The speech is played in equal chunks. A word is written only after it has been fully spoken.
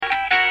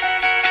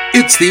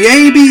It's the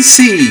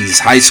ABCs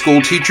High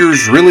School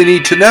Teachers Really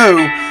Need to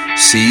Know,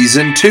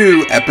 Season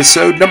 2,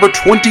 Episode number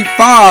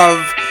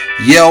 25,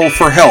 Yell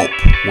for Help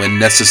When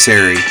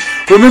Necessary.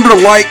 Remember to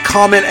like,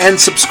 comment, and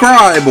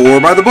subscribe or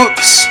buy the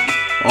books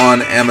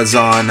on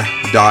Amazon.com.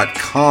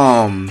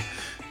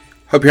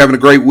 Hope you're having a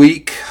great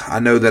week. I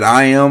know that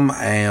I am.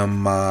 I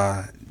am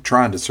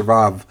trying to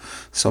survive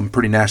some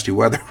pretty nasty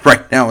weather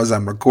right now as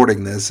I'm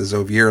recording this. As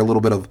if you hear a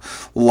little bit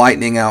of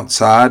lightning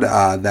outside,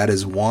 that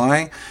is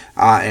why.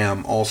 I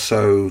am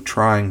also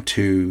trying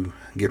to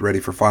get ready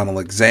for final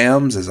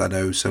exams, as I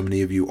know so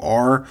many of you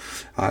are.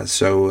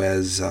 So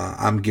as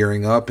I'm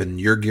gearing up and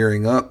you're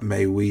gearing up,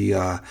 may we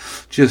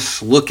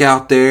just look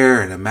out there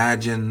and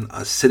imagine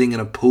us sitting in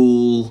a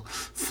pool,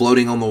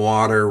 floating on the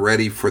water,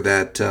 ready for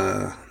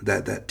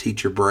that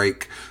teacher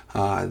break.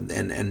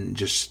 And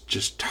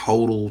just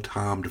total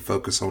time to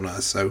focus on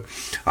us. So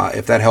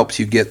if that helps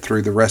you get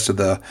through the rest of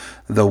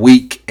the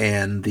week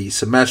and the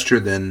semester,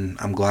 then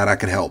I'm glad I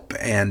could help.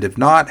 And if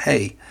not,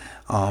 hey,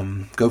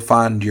 go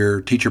find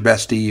your teacher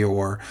bestie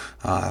or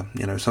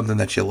something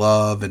that you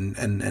love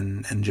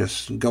and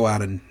just go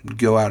out and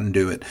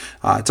do it.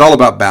 It's all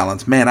about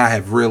balance. Man,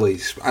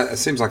 it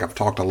seems like I've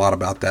talked a lot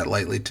about that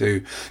lately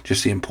too,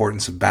 just the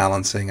importance of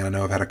balancing. And I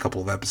know I've had a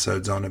couple of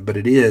episodes on it, but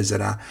it is,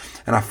 and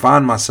I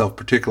find myself,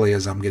 particularly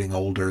as I'm getting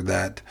older,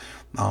 that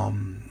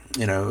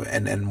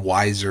and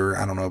wiser.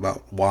 I don't know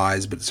about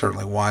wise, but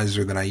certainly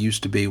wiser than I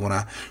used to be when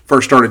I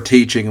first started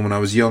teaching and when I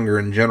was younger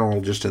in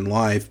general, just in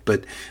life.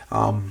 But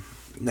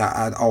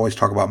I always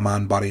talk about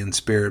mind, body, and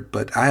spirit,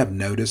 but I have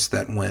noticed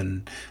that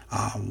when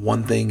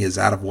one thing is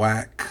out of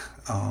whack,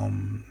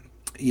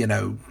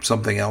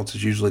 something else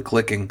is usually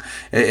clicking.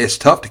 It's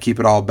tough to keep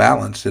it all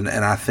balanced, and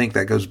I think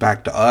that goes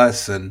back to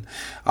us and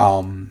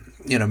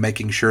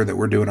making sure that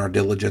we're doing our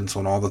diligence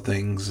on all the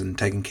things and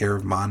taking care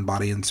of mind,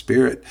 body, and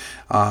spirit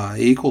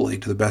equally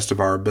to the best of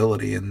our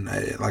ability. And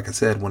like I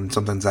said, when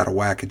something's out of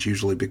whack, it's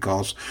usually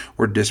because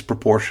we're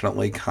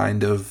disproportionately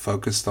kind of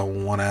focused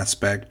on one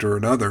aspect or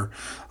another.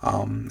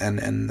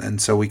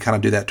 And so we kind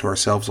of do that to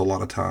ourselves a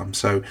lot of times.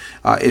 So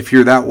if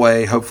you're that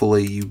way,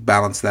 hopefully you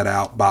balance that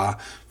out by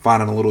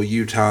finding a little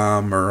you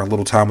time or a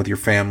little time with your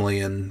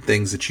family and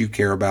things that you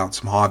care about,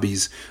 some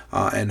hobbies,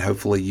 and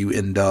hopefully you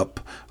end up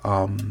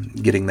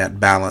getting that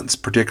balance,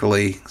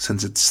 particularly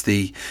since it's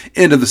the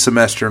end of the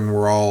semester and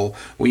we're all,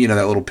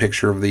 that little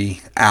picture of the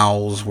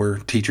owls where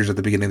teachers at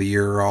the beginning of the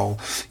year are all,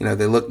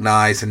 they look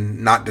nice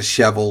and not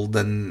disheveled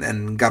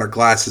and got our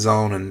glasses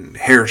on and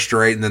hair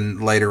straight, and then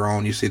later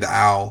on you see the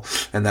owl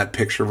and that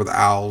picture where the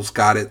owl's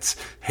got its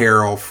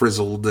hair all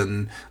frizzled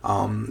and,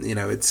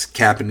 its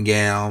cap and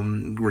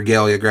gown,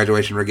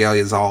 graduation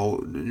regalia is all,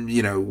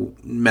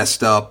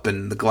 messed up,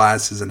 and the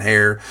glasses and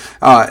hair.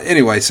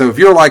 Anyway, so if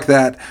you're like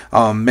that,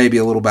 maybe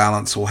a little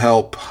balance will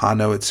help. I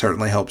know it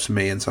certainly helps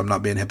me, and so I'm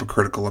not being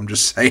hypocritical. I'm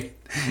just saying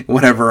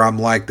whenever I'm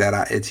like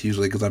that, it's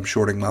usually because I'm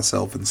shorting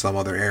myself in some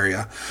other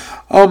area.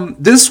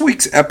 This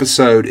week's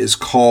episode is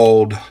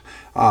called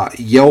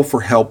Yell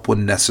for Help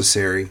When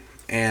Necessary.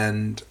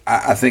 And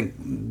I think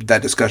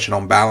that discussion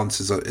on balance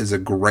is a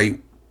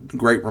great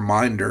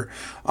reminder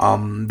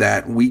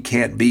that we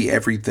can't be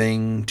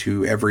everything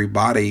to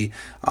everybody,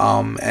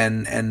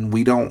 and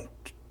we don't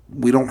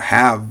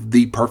have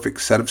the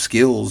perfect set of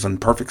skills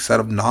and perfect set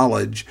of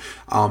knowledge.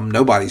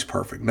 Nobody's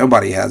perfect.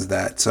 Nobody has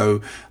that.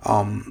 So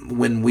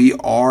when we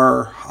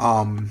are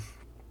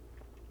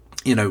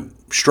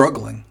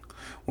struggling,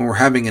 when we're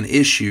having an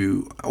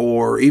issue,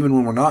 or even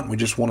when we're not, and we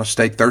just want to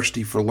stay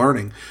thirsty for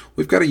learning,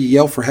 we've got to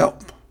yell for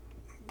help.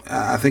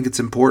 I think it's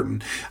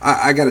important.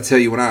 I got to tell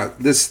you,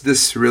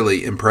 this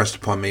really impressed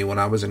upon me when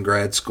I was in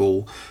grad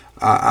school.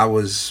 I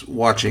was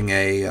watching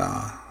a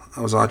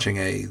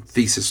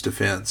thesis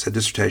defense, a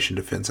dissertation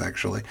defense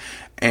actually,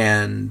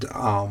 and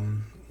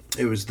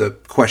it was the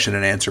question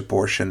and answer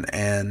portion,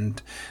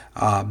 and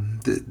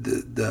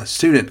the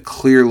student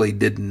clearly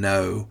didn't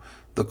know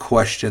the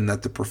question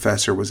that the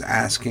professor was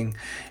asking,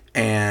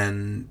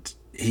 and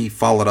he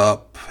followed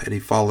up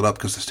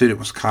because the student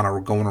was kind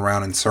of going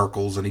around in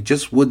circles, and he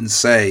just wouldn't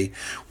say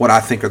what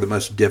I think are the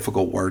most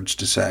difficult words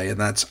to say, and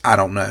that's "I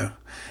don't know."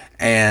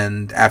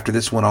 And after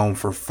this went on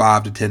for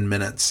 5 to 10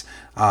 minutes,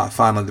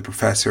 finally the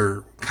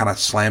professor kind of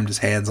slammed his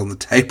hands on the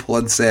table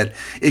and said,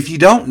 "If you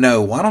don't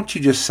know, why don't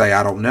you just say,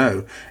 'I don't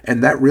know'?"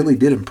 And that really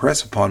did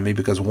impress upon me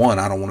because, one,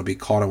 I don't want to be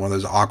caught in one of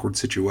those awkward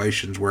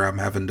situations where I'm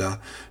having to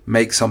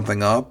make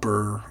something up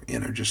or,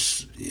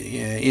 just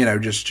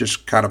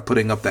kind of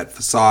putting up that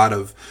facade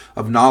of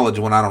knowledge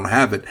when I don't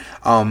have it.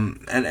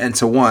 And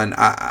so one,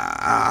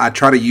 I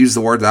try to use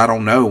the words "I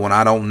don't know" when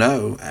I don't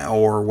know,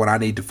 or when I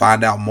need to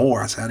find out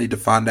more. I say I need to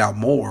find out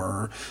more,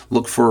 or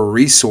look for a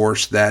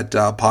resource that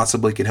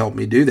possibly can help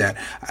me do that.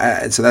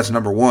 And so that's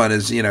number one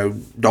is,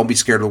 don't be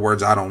scared of the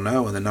words "I don't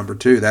know." And then number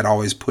two, that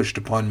always pushed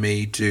upon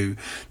me to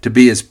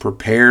be as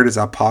prepared as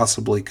I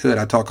possibly could.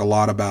 I talk a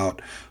lot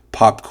about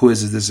pop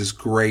quizzes. There's this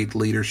great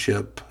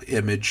leadership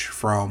image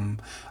from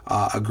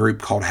a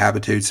group called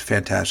Habitudes.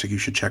 Fantastic. You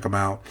should check them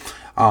out.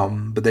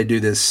 But they do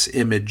this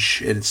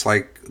image, and it's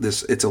like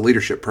it's a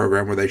leadership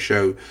program where they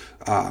show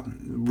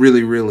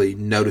really, really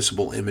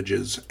noticeable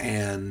images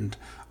and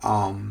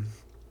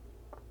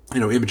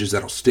images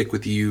that'll stick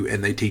with you,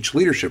 and they teach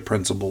leadership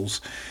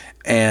principles.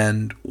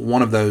 And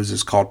one of those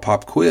is called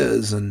Pop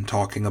Quiz, and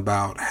talking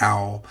about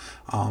how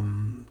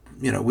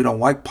we don't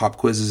like pop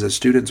quizzes as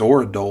students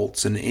or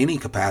adults in any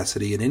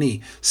capacity, in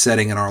any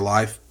setting in our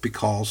life,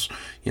 because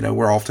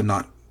we're often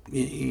not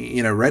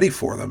ready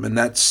for them. And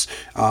that's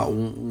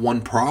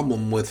one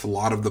problem with a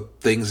lot of the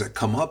things that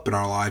come up in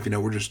our life.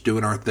 We're just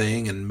doing our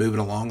thing and moving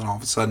along, and all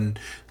of a sudden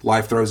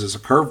life throws us a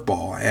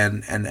curveball.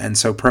 And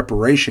so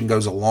preparation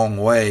goes a long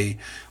way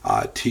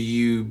to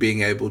you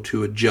being able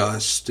to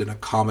adjust and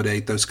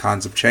accommodate those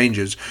kinds of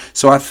changes.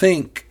 So I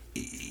think,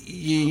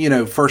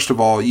 first of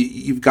all,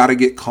 you've got to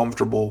get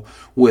comfortable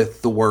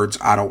with the words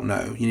 "I don't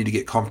know." You need to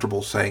get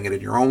comfortable saying it in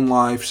your own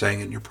life,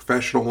 saying it in your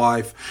professional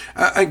life,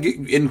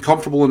 and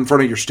comfortable in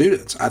front of your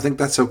students. I think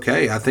that's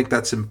okay. I think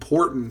that's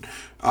important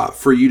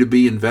for you to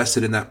be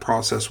invested in that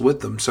process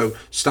with them. So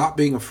stop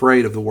being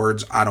afraid of the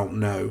words "I don't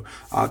know."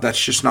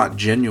 That's just not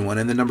genuine.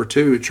 And then number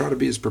two, try to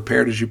be as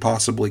prepared as you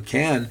possibly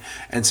can.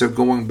 And so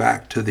going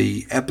back to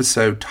the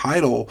episode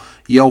title,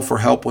 "Yell for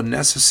Help When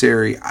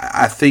Necessary,"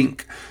 I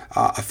think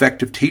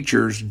effective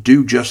teachers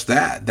do just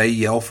that. They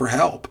yell for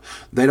help.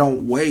 They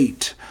don't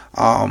wait,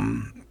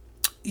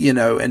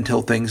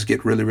 until things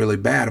get really, really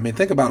bad. I mean,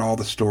 think about all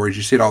the stories.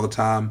 You see it all the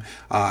time,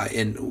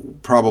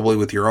 probably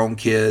with your own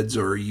kids,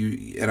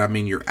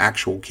 your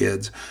actual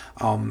kids.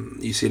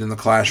 You see it in the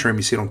classroom.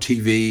 You see it on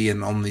TV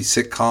and on these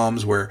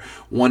sitcoms where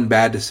one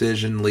bad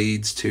decision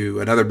leads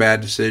to another bad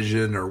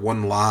decision, or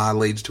one lie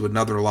leads to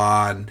another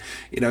lie. And,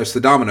 it's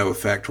the domino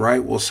effect,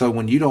 right? Well, so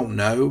when you don't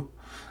know,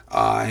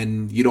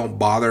 and you don't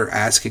bother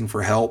asking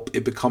for help,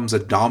 it becomes a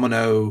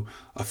domino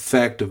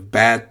effect of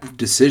bad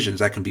decisions.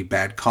 That can be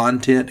bad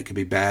content. It can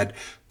be bad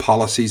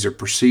policies or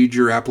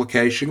procedure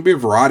application. It can be a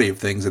variety of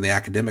things in the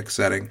academic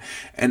setting.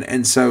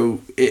 And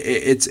so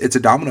it's a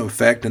domino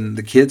effect, and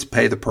the kids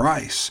pay the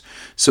price.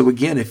 So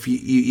again, if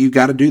you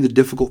got to do the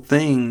difficult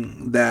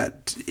thing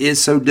that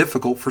is so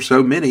difficult for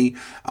so many,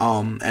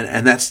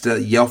 and that's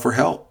to yell for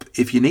help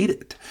if you need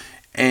it,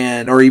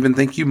 or even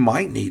think you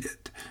might need it.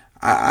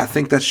 I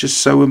think that's just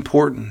so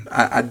important.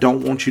 I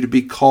don't want you to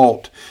be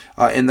caught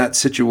in that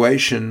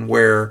situation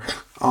where,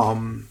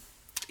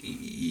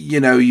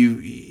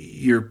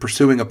 you're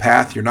pursuing a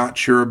path you're not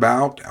sure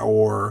about,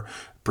 or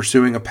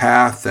pursuing a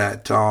path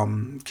that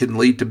can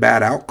lead to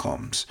bad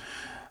outcomes.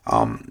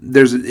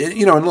 There's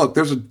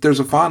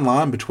a fine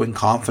line between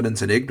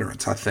confidence and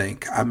ignorance, I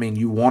think. I mean,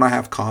 you want to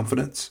have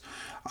confidence.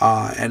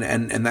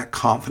 And that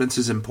confidence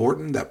is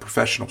important. That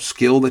professional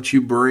skill that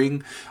you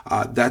bring,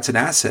 that's an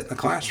asset in the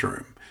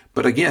classroom.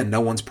 But again,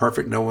 no one's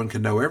perfect. No one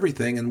can know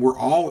everything. And we're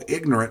all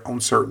ignorant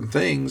on certain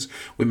things.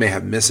 We may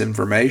have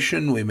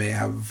misinformation. We may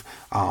have,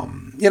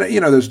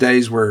 those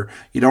days where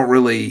you don't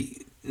really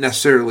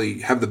necessarily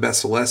have the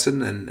best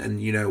lesson. And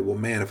well,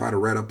 man, if I'd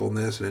have read up on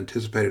this and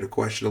anticipated a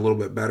question a little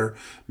bit better,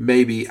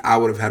 maybe I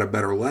would have had a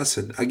better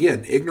lesson.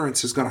 Again,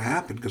 ignorance is going to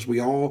happen because we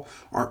all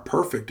aren't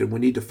perfect, and we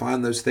need to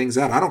find those things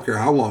out. I don't care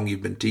how long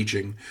you've been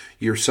teaching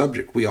your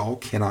subject. We all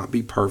cannot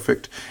be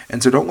perfect.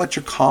 And so don't let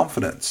your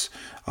confidence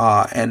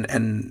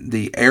and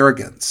the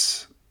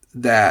arrogance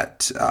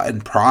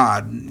and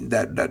pride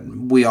that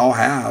we all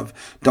have,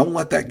 don't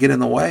let that get in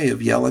the way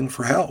of yelling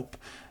for help.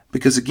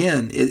 Because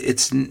again,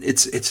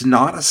 it's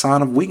not a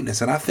sign of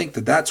weakness. And I think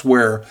that's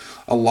where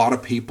a lot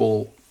of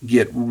people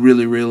get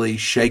really, really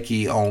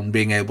shaky on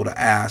being able to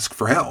ask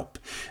for help.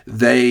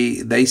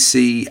 They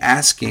see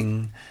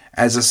asking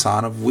as a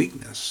sign of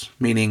weakness,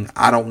 meaning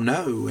I don't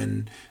know.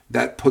 And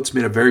that puts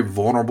me in a very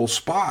vulnerable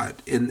spot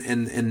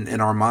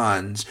in our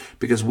minds,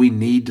 because we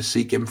need to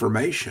seek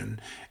information.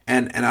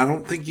 And I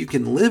don't think you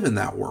can live in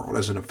that world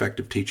as an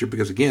effective teacher,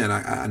 because again,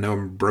 I know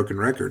I'm a broken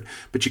record,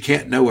 but you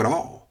can't know it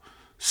all.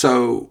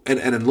 So,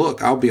 and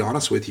look, I'll be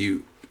honest with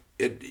you,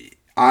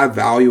 I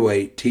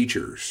evaluate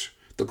teachers,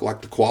 the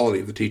quality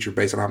of the teacher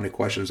based on how many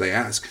questions they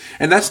ask.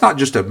 And that's not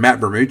just a Matt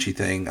Bermucci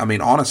thing. I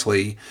mean,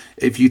 honestly,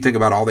 if you think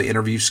about all the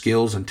interview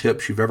skills and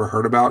tips you've ever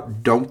heard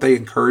about, don't they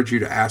encourage you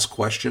to ask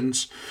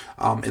questions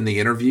in the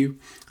interview?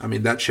 I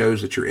mean, that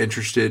shows that you're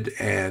interested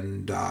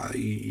and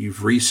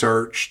you've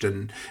researched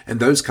and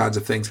those kinds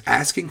of things.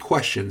 Asking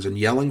questions and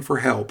yelling for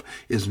help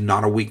is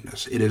not a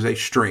weakness. It is a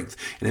strength.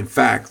 And in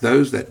fact,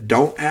 those that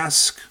don't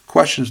ask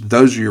questions,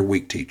 those are your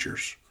weak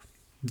teachers.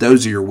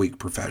 Those are your weak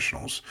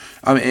professionals.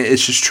 I mean,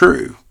 it's just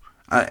true.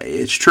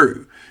 It's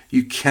true.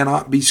 You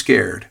cannot be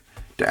scared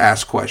to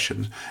ask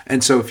questions.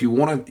 And so if you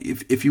want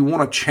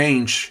to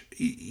change,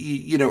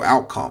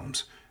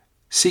 outcomes,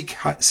 seek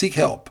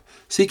help,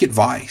 seek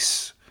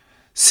advice,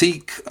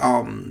 seek,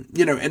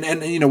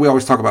 we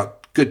always talk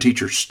about good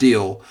teachers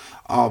steal,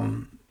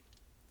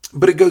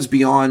 but it goes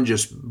beyond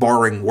just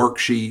borrowing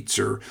worksheets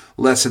or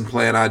lesson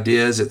plan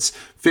ideas. It's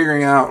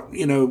figuring out,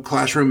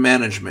 classroom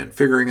management,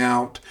 figuring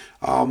out,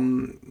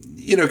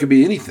 it could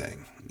be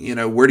anything.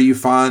 Where do you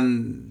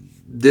find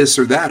this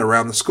or that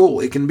around the school?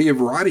 It can be a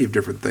variety of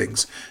different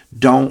things.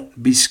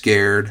 Don't be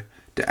scared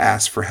to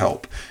ask for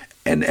help.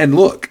 And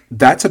look,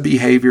 that's a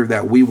behavior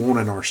that we want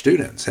in our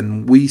students.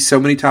 And we, so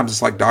many times,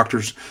 it's like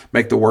doctors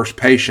make the worst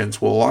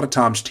patients. Well, a lot of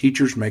times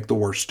teachers make the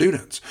worst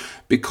students,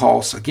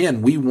 because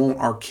again, we want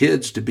our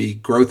kids to be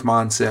growth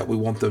mindset. We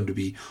want them to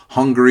be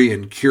hungry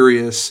and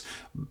curious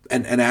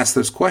and ask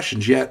those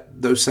questions.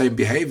 Yet those same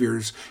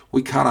behaviors,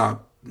 we kind of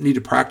need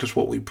to practice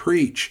what we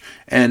preach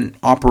and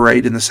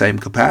operate in the same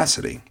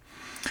capacity.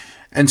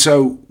 And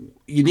so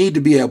you need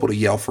to be able to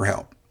yell for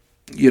help.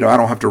 I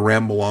don't have to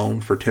ramble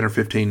on for 10 or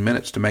 15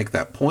 minutes to make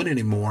that point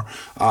anymore.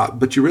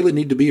 But you really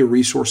need to be a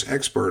resource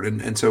expert.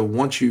 And so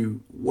once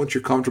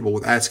you're comfortable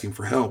with asking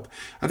for help,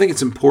 I think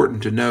it's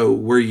important to know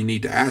where you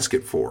need to ask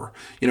it for,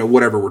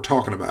 whatever we're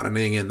talking about. And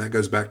again, that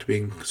goes back to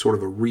being sort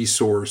of a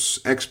resource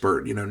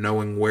expert,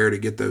 knowing where to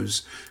get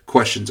those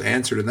questions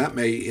answered. And that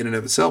may in and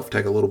of itself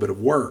take a little bit of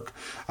work.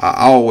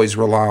 I always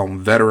rely on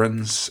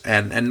veterans,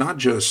 and not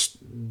just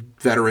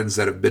veterans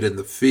that have been in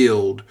the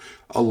field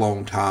a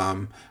long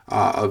time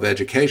of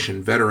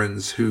education,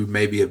 veterans who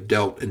maybe have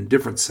dealt in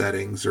different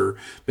settings or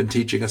been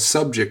teaching a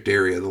subject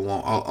area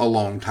a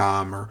long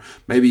time, or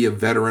maybe a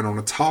veteran on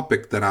a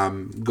topic that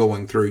I'm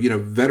going through.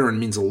 Veteran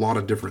means a lot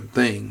of different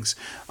things.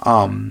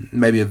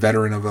 Maybe a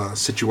veteran of a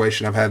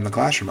situation I've had in the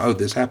classroom. Oh,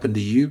 this happened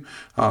to you?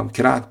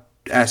 Can I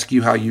ask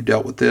you how you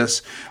dealt with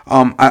this?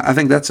 I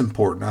think that's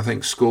important. I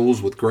think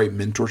schools with great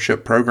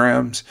mentorship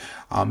programs,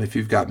 if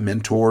you've got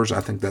mentors, I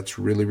think that's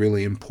really,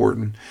 really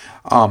important.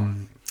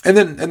 And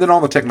then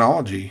all the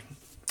technology,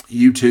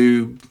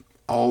 YouTube,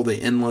 all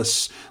the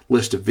endless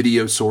list of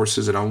video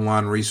sources and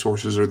online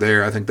resources are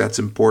there. I think that's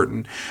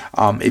important.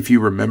 If you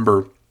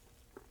remember,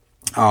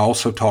 I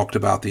also talked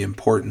about the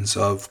importance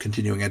of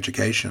continuing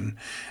education.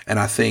 And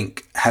I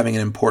think having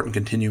an important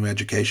continuing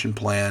education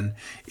plan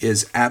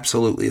is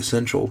absolutely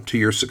essential to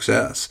your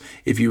success.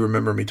 If you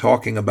remember me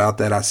talking about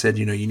that, I said,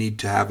 you need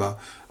to have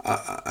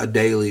a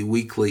daily,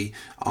 weekly,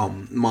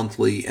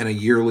 monthly, and a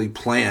yearly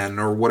plan,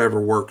 or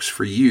whatever works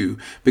for you.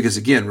 Because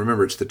again,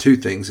 remember, it's the two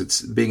things.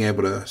 It's being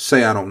able to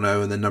say, I don't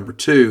know. And then number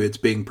two, it's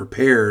being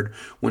prepared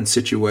when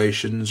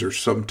situations or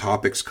some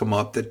topics come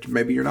up that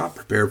maybe you're not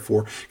prepared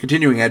for.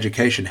 Continuing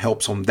education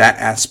helps on that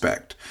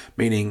aspect,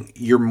 meaning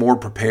you're more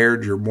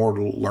prepared, you're more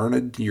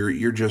learned,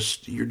 you're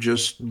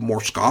just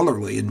more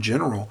scholarly in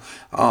general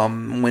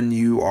when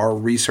you are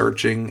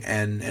researching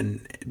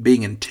and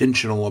being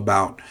intentional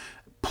about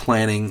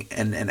planning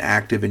and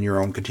active in your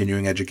own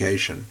continuing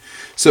education.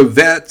 So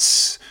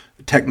vets,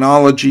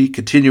 technology,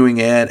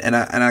 continuing ed, and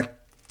I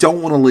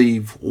don't want to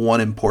leave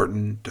one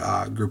important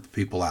group of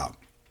people out,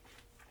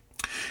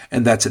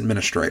 and that's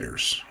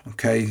administrators.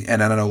 Okay,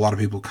 and I know a lot of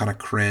people kind of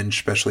cringe,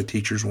 especially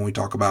teachers, when we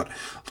talk about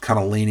kind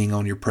of leaning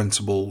on your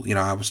principal.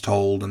 I was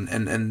told,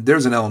 and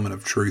there's an element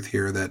of truth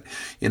here that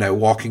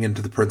walking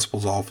into the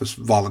principal's office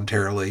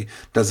voluntarily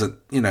doesn't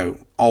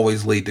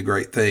always lead to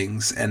great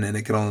things, and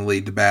it can only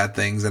lead to bad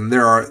things. And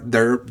there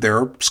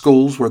are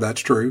schools where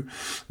that's true.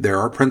 There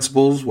are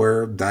principals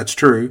where that's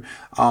true.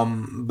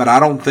 But I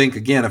don't think,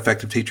 again,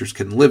 effective teachers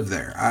can live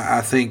there.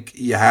 I think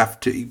you have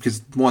to,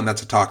 because one,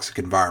 that's a toxic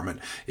environment.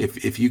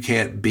 If you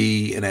can't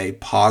be in a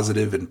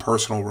positive and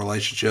personal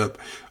relationship,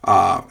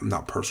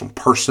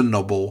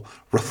 personable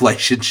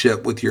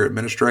relationship with your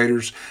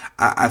administrators,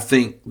 I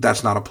think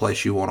that's not a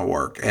place you want to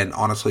work. And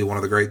honestly, one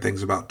of the great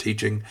things about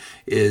teaching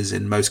is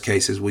in most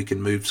cases we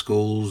can move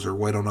schools or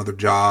wait on other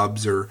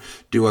jobs or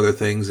do other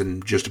things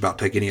and just about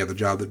take any other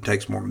job that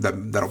takes more,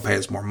 that'll pay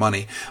us more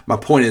money. My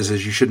point is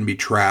you shouldn't be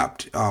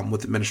trapped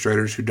with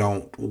administrators who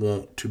don't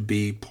want to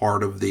be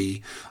part of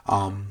the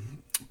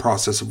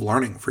process of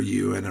learning for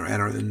you and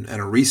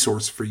a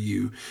resource for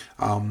you.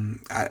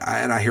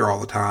 I hear all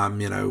the time,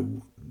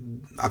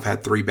 I've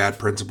had 3 bad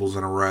principals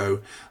in a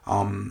row.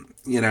 I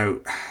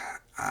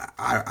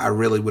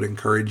really would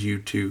encourage you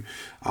to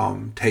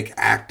take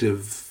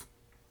active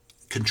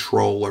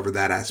control over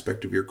that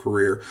aspect of your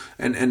career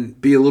and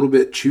be a little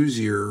bit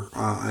choosier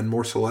and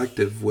more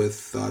selective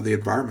with the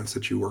environments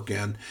that you work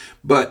in.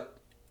 But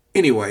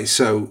anyway,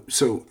 so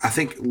I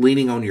think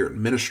leaning on your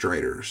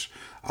administrators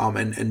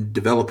and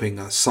developing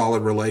a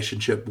solid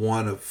relationship,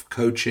 one of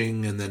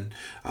coaching and then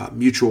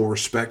mutual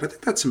respect, I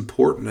think that's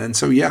important. And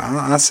so,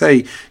 I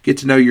say get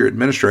to know your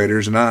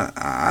administrators, and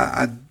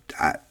I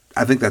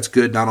think that's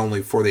good not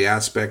only for the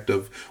aspect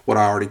of what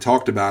I already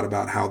talked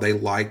about how they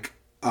like,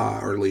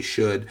 or at least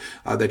should,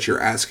 that you're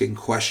asking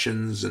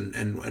questions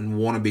and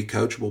want to be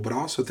coachable, but I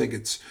also think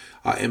it's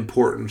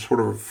important sort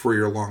of for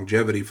your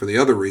longevity for the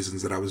other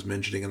reasons that I was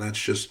mentioning, and that's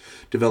just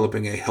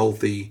developing a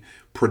healthy,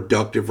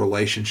 productive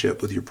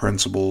relationship with your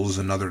principals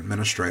and other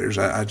administrators.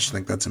 I just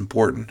think that's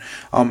important.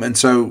 And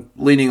so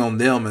leaning on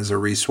them as a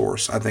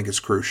resource, I think is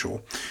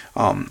crucial.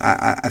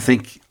 I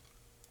think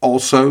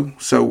also,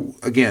 so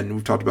again,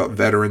 we've talked about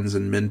veterans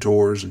and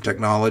mentors and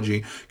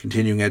technology,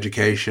 continuing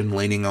education,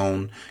 leaning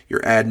on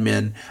your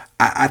admin.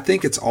 I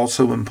think it's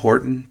also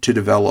important to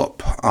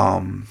develop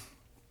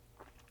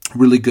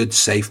really good,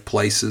 safe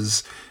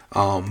places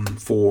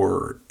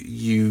for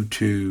you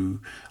to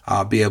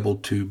be able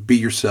to be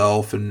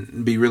yourself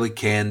and be really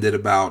candid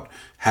about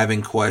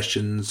having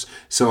questions.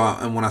 So,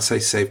 and when I say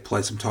safe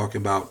place, I'm talking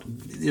about,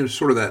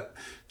 sort of that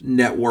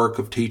network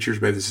of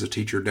teachers. Maybe this is a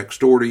teacher next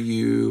door to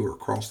you or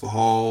across the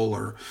hall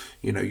or,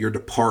 your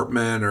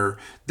department, or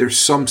there's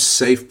some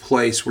safe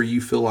place where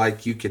you feel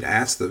like you can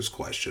ask those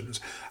questions.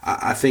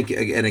 I think,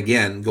 and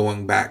again,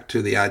 going back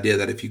to the idea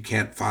that if you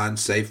can't find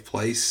safe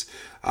place,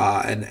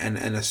 and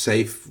a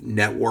safe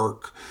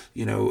network,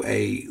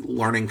 a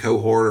learning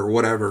cohort or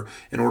whatever,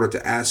 in order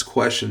to ask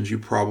questions, you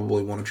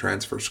probably want to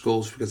transfer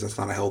schools, because that's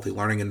not a healthy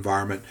learning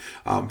environment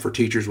for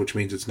teachers, which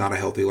means it's not a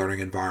healthy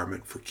learning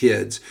environment for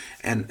kids.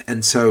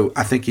 And so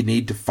I think you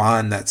need to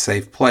find that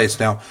safe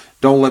place. Now,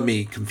 don't let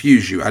me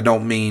confuse you. I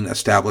don't mean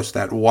establish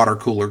that water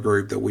cooler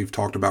group that we've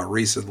talked about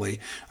recently,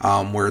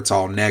 where it's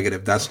all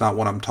negative. That's not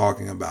what I'm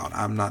talking about.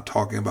 I'm not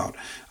talking about,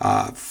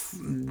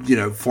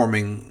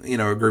 forming,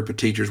 a group of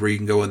teachers where you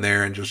can go in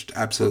there and just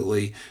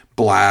absolutely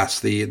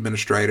blast the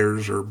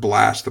administrators or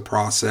blast the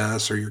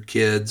process or your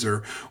kids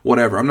or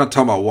whatever. I'm not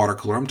talking about water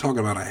cooler. I'm talking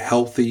about a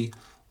healthy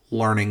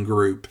learning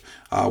group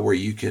where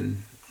you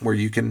can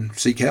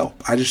seek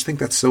help. I just think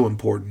that's so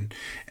important.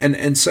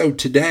 And so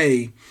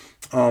today,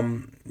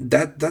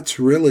 that's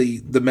really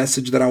the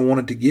message that I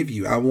wanted to give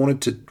you. I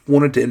wanted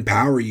to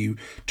empower you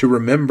to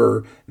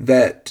remember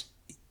that,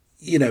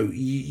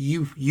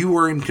 you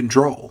are in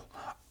control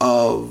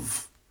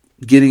of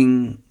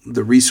getting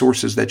the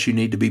resources that you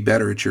need to be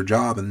better at your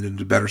job and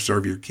to better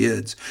serve your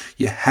kids.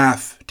 You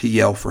have to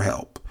yell for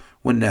help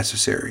when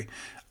necessary.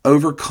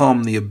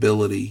 Overcome the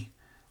inability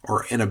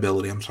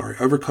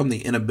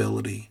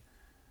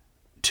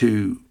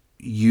to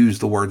use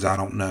the words "I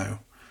don't know."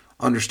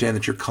 Understand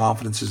that your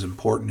confidence is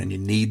important and you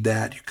need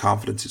that. Your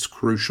confidence is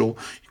crucial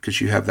because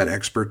you have that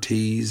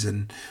expertise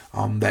and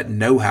that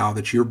know-how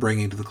that you're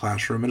bringing to the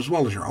classroom, as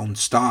well as your own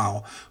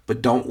style.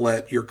 But don't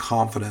let your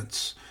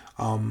confidence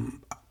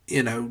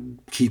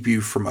keep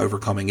you from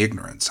overcoming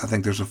ignorance. I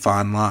think there's a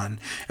fine line.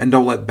 And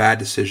don't let bad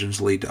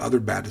decisions lead to other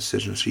bad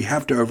decisions. So you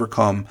have to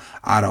overcome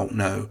 "I don't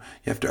know."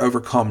 You have to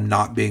overcome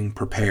not being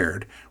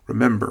prepared.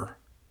 Remember,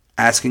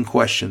 asking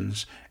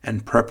questions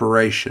and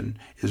preparation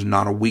is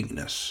not a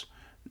weakness.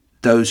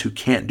 Those who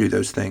can't do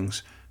those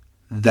things,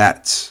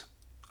 that's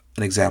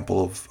an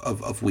example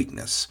of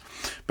weakness.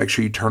 Make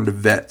sure you turn to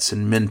vets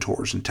and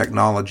mentors and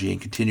technology and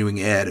continuing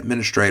ed,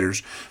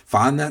 administrators.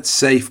 Find that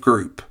safe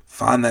group.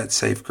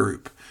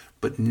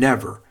 But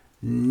never,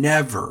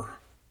 never,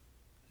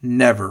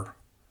 never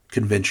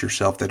convince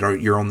yourself that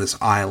you're on this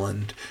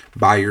island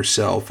by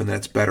yourself and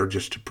that's better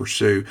just to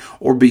pursue,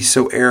 or be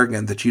so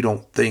arrogant that you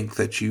don't think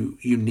that you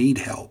need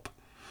help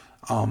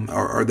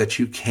or that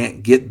you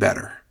can't get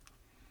better.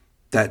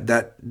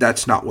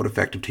 That's not what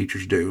effective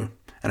teachers do,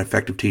 and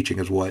effective teaching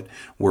is what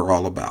we're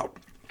all about.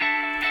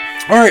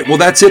 All right, well,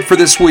 that's it for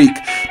this week.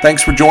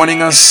 Thanks for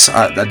joining us.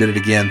 I did it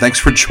again. Thanks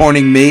for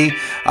joining me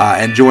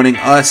and joining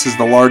us as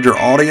the larger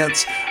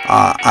audience.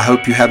 I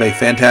hope you have a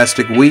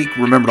fantastic week.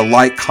 Remember to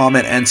like,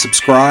 comment, and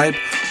subscribe,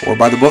 or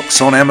buy the books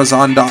on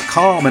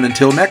Amazon.com. And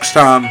until next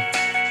time,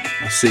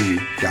 I'll see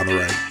you down the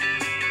road.